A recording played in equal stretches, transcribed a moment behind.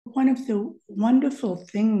One of the wonderful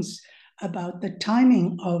things about the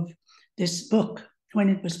timing of this book when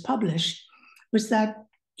it was published was that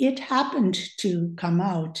it happened to come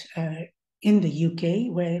out in the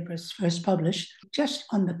UK, where it was first published, just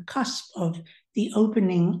on the cusp of the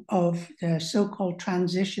opening of the so-called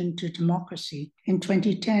transition to democracy in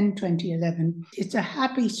 2010, 2011. It's a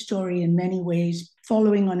happy story in many ways,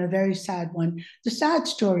 following on a very sad one. The sad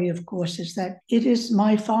story, of course, is that it is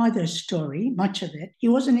my father's story, much of it. He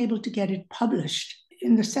wasn't able to get it published.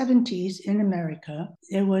 In the 70s in America,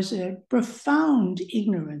 there was a profound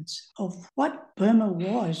ignorance of what Burma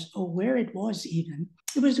was or where it was even.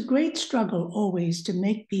 It was a great struggle always to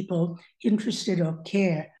make people interested or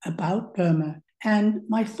care about Burma. And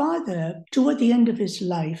my father, toward the end of his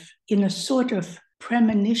life, in a sort of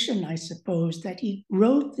premonition, I suppose, that he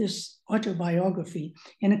wrote this autobiography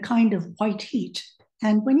in a kind of white heat.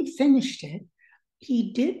 And when he finished it,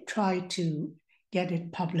 he did try to get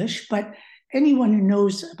it published, but anyone who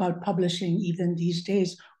knows about publishing even these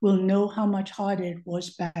days will know how much harder it was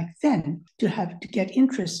back then to have to get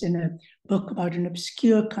interest in a book about an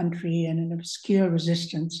obscure country and an obscure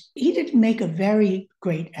resistance. He didn't make a very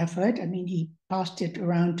great effort. I mean, he passed it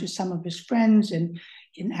around to some of his friends in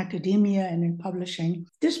academia and in publishing.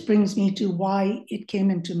 This brings me to why it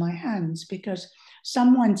came into my hands, because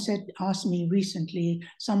someone asked me recently,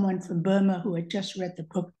 someone from Burma who had just read the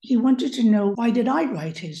book, he wanted to know, why did I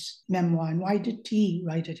write his memoir and why did he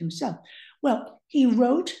write it himself? Well, he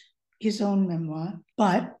wrote his own memoir,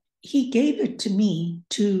 but he gave it to me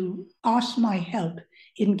to ask my help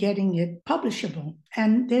in getting it publishable.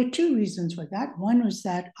 And there are two reasons for that. One was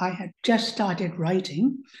that I had just started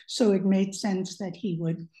writing, so it made sense that he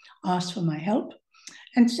would ask for my help.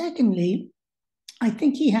 And secondly, I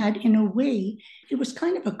think he had, in a way, it was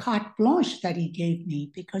kind of a carte blanche that he gave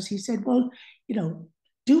me, because he said, well,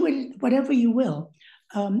 do it, whatever you will.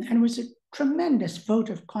 And it was a tremendous vote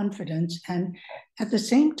of confidence. And at the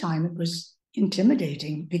same time, it was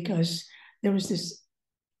intimidating because there was this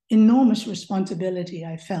enormous responsibility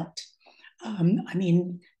I felt. I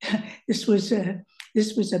mean, this was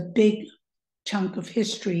a big chunk of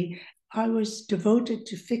history. I was devoted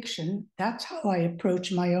to fiction. That's how I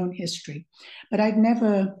approach my own history. But I'd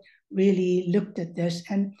never really looked at this.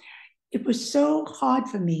 And it was so hard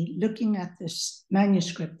for me looking at this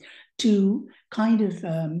manuscript to kind of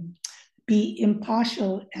be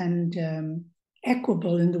impartial and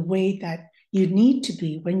equable in the way that you need to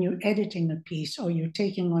be when you're editing a piece or you're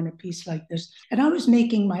taking on a piece like this. And I was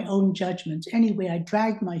making my own judgments. Anyway, I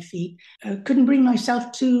dragged my feet, couldn't bring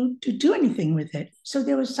myself to do anything with it. So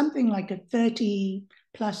there was something like a 30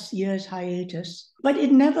 plus years hiatus, but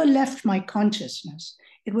it never left my consciousness.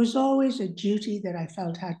 It was always a duty that I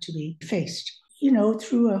felt had to be faced.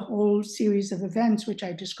 Through a whole series of events, which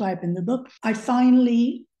I describe in the book, I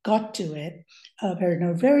finally got to it a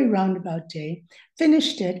very roundabout day,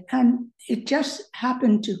 finished it, and it just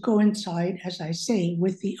happened to coincide, as I say,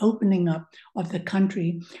 with the opening up of the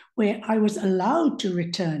country, where I was allowed to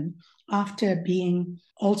return after being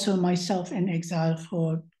also myself in exile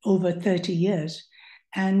for over 30 years.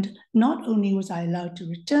 And not only was I allowed to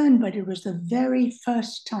return, but it was the very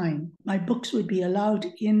first time my books would be allowed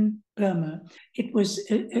in Burma. It was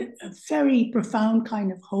a very profound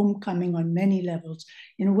kind of homecoming on many levels.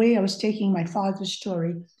 In a way, I was taking my father's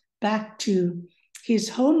story back to his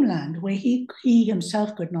homeland, where he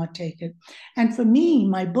himself could not take it. And for me,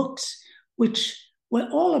 my books, which were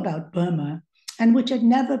all about Burma, and which had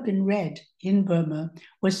never been read in Burma,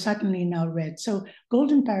 was suddenly now read. So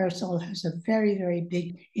Golden Parasol has a very, very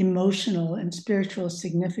big emotional and spiritual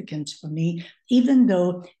significance for me, even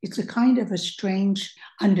though it's a kind of a strange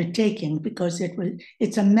undertaking, because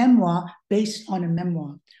it's a memoir based on a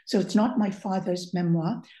memoir. So it's not my father's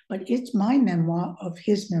memoir, but it's my memoir of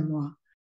his memoir.